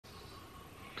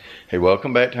Hey,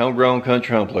 welcome back to Homegrown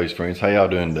Country Home Place, friends. How y'all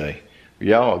doing today?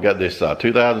 Y'all, I got this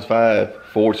 2005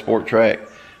 Ford Sport Trac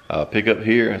pickup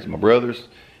here. It's my brother's,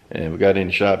 and we got in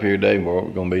the shop here today. What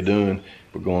we're going to be doing,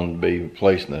 we're going to be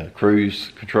replacing the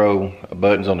cruise control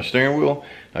buttons on the steering wheel.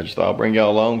 I just thought I'll bring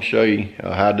y'all along, show you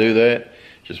how to do that,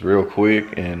 just real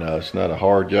quick, and it's not a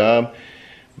hard job.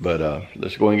 But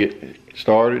let's go and get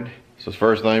started. So the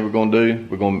first thing we're going to do,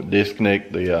 we're going to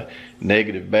disconnect the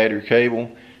negative battery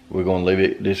cable. We're going to leave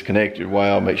it disconnected a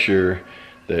while, make sure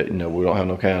that we don't have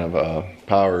no kind of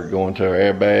power going to our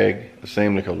airbag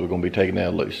assembly, because we're going to be taking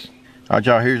that loose. All right,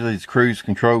 y'all, here's these cruise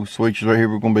control switches right here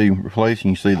we're going to be replacing.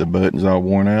 You see the buttons all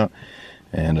worn out.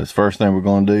 And the first thing we're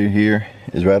going to do here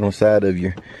is right on the side of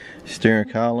your steering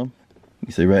column.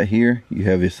 You see right here, you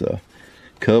have this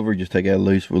cover. Just take that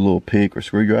loose with a little pick or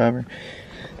screwdriver.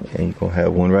 And you're going to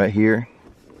have one right here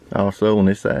also on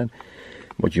this side.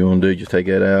 What you want to do, just take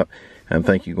that out. I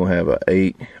think you're going to have an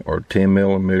 8 or 10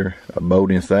 millimeter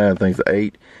bolt inside. I think it's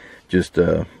 8. Just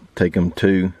take them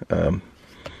 2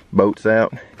 bolts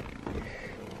out.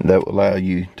 That will allow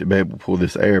you to be able to pull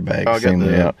this airbag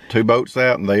assembly out. 2 bolts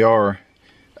out, and they are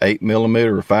 8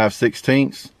 millimeter or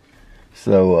 5/16.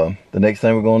 So the next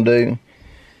thing we're going to do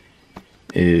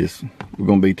is we're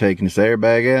going to be taking this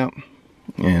airbag out.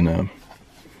 And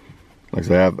like I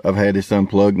said, I've had this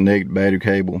unplugged, negative battery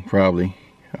cable, probably,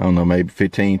 I don't know, maybe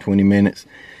 15-20 minutes.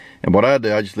 And what I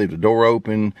do, I just leave the door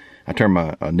open. I turn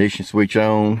my ignition switch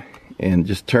on and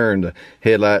just turn the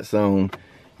headlights on,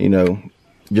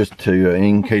 just to,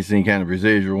 in case any kind of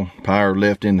residual power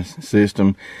left in the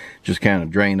system, just kind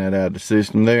of drain that out of the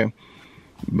system there.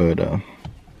 But so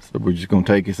we're just gonna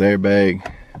take this airbag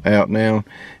out now.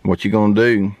 And what you're gonna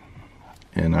do,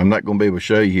 and I'm not gonna be able to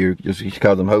show you here just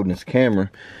because I'm holding this camera,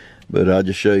 but I'll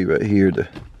just show you right here the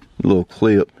little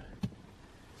clip.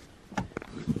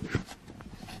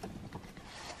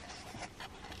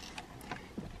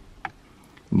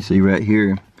 You see right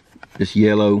here, this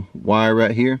yellow wire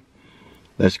right here,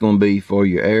 that's going to be for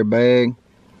your airbag.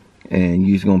 And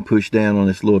you're just going to push down on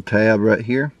this little tab right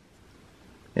here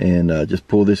and just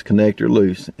pull this connector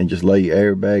loose and just lay your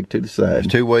airbag to the side. There's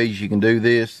 2 ways you can do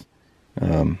this.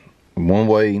 One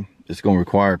way, it's going to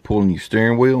require pulling your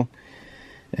steering wheel,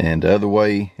 and the other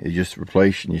way is just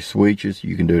replacing your switches.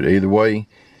 You can do it either way,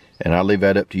 and I'll leave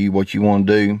that up to you what you want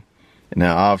to do. And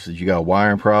now obviously, if you got a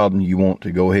wiring problem, you want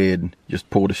to go ahead and just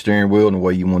pull the steering wheel. And the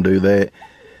way you want to do that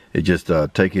is just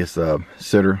take this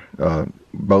center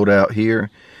bolt out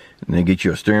here, and then get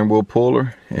you a steering wheel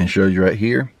puller, and shows you right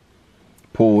here.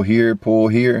 Pull here, pull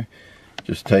here.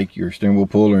 Just take your steering wheel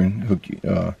puller and hook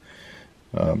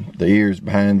the ears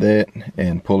behind that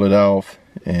and pull it off.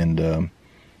 And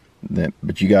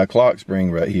but you got a clock spring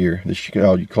right here. This is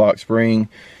called your clock spring.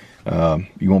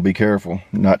 You want to be careful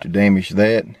not to damage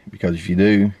that, because if you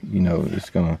do, it's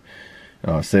gonna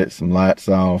set some lights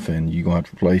off, and you're gonna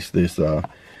have to replace this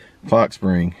clock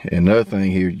spring. And another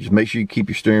thing here, just make sure you keep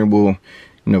your steering wheel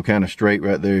kind of straight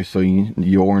right there, so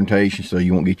your orientation, so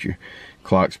you won't get your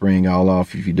clock spring all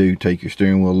off if you do take your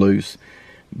steering wheel loose.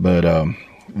 But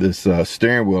this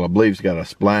steering wheel, I believe, it's got a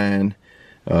spline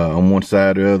on one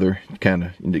side or the other, kind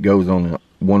of, it goes on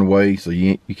one way, so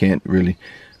you can't really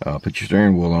put your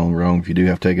steering wheel on wrong if you do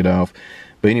have to take it off.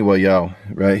 But anyway, y'all,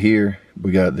 right here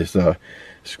we got this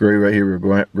screw right here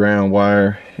with ground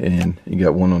wire, and you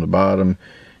got one on the bottom.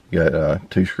 You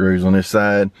got 2 screws on this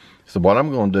side. So what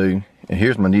I'm going to do, and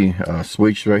here's my new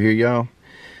switch right here,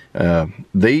 y'all.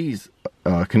 These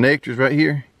connectors right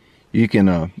here, you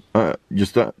can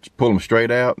just pull them straight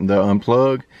out and they'll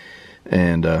unplug.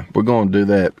 And we're going to do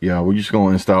that, y'all. We're just going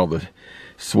to install the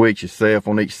switch itself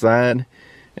on each side,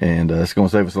 and it's going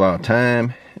to save us a lot of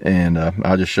time. And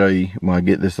I'll just show you when I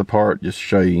get this apart, just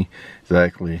show you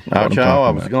exactly. Alright, y'all,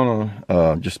 I was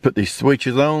gonna just put these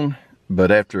switches on, but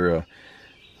after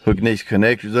hooking these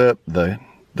connectors up,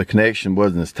 the connection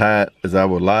wasn't as tight as I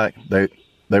would like.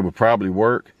 They would probably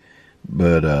work,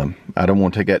 but I don't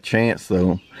want to take that chance,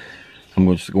 so I'm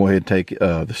going to just go ahead and take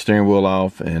the steering wheel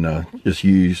off and just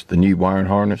use the new wiring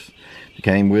harness that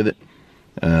came with it.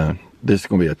 This is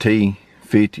going to be a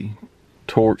T50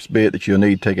 Torx bit that you'll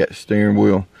need to take that steering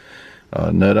wheel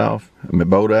nut off,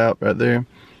 bolt out right there.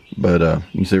 But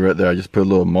you can see right there, I just put a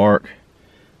little mark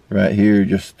right here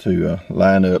just to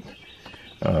line up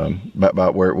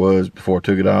about where it was before I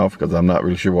took it off, because I'm not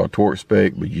really sure what torque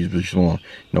spec, but you just want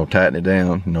to tighten it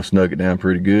down, snug it down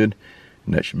pretty good,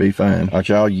 and that should be fine. Alright,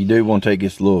 y'all, you do want to take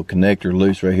this little connector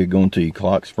loose right here going to your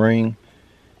clock spring.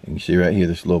 And you see right here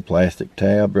this little plastic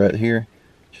tab right here.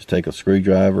 Just take a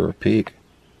screwdriver or pick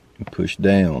and push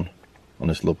down on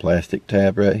this little plastic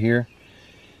tab right here,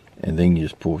 and then you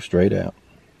just pull straight out.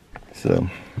 So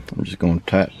I'm just going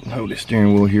to hold the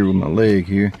steering wheel here with my leg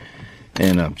here,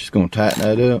 and I'm just going to tighten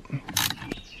that up.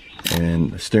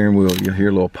 And the steering wheel, you'll hear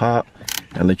a little pop.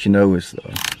 I'll let you know it's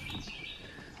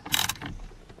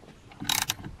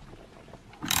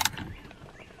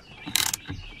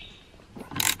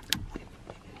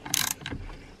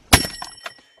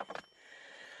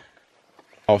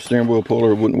off steering wheel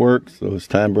puller wouldn't work, so it's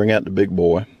time to bring out the big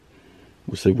boy.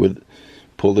 We'll see with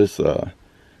pull this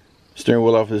steering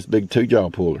wheel off this big 2-jaw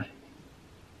puller.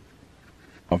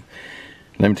 Let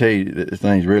me tell you, this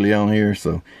thing's really on here,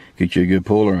 so get you a good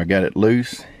puller. I got it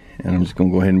loose, and I'm just gonna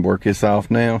go ahead and work this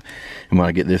off now. And when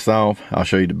I get this off, I'll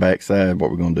show you the back side, what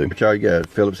we're gonna do. But y'all, you got a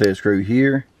Phillips head screw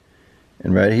here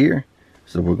and right here.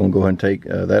 So we're gonna go ahead and take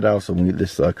that off so we can get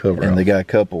this cover off. They got a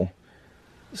couple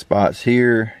spots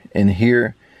here and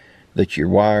here that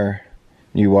your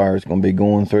new wire is gonna be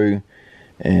going through,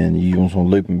 and you just want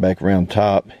to loop them back around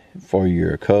top for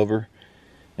your cover.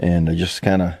 And just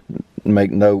kind of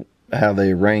make note how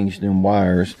they arrange them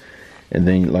wires. And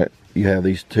then like you have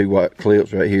these 2 white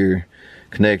clips right here,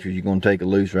 connectors, you're going to take a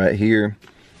loose right here,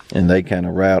 and they kind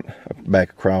of route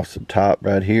back across the top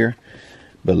right here.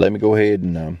 But let me go ahead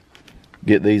and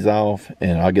get these off,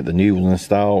 and I'll get the new ones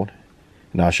installed,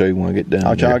 and I'll show you when I get done.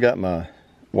 I got my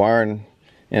wiring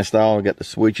installed, I got the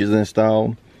switches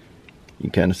installed. You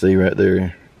can kind of see right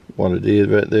there what it is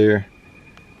right there.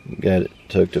 Got it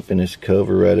tucked up in this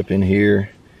cover right up in here,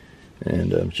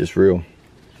 and it's just real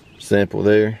simple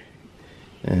there.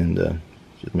 And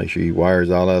just make sure your wires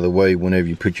all out of the way whenever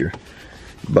you put your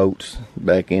bolts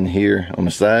back in here on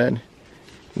the side. You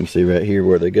can see right here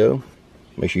where they go.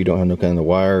 Make sure you don't have no kind of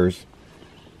wires,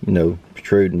 you know,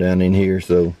 protruding down in here,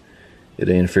 so it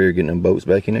interfere getting them bolts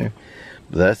back in there.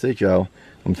 But that's it, y'all.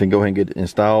 I'm gonna go ahead and get it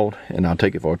installed, and I'll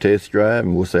take it for a test drive,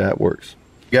 and we'll see how it works.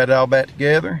 Got it all back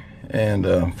together, and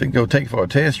finna go take it for a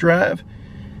test drive.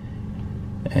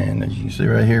 And as you can see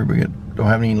right here, we don't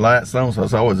have any lights on, so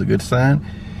that's always a good sign.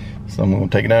 So I'm gonna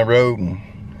take it down the road and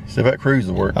see if that cruise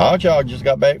will work. All right, y'all, just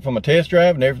got back from a test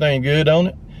drive and everything good on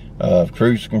it.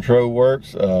 Cruise control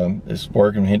works. It's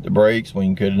working, hit the brakes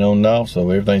when you cut it on and off, so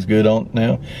everything's good on it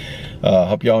now.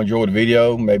 Hope y'all enjoyed the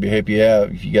video. Maybe help you out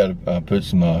if you got to put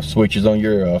some switches on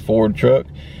your Ford truck.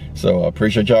 So I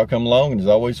appreciate y'all coming along, and as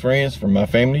always, friends, from my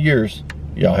family to yours,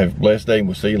 y'all have a blessed day, and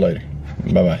we'll see you later.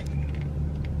 Bye-bye.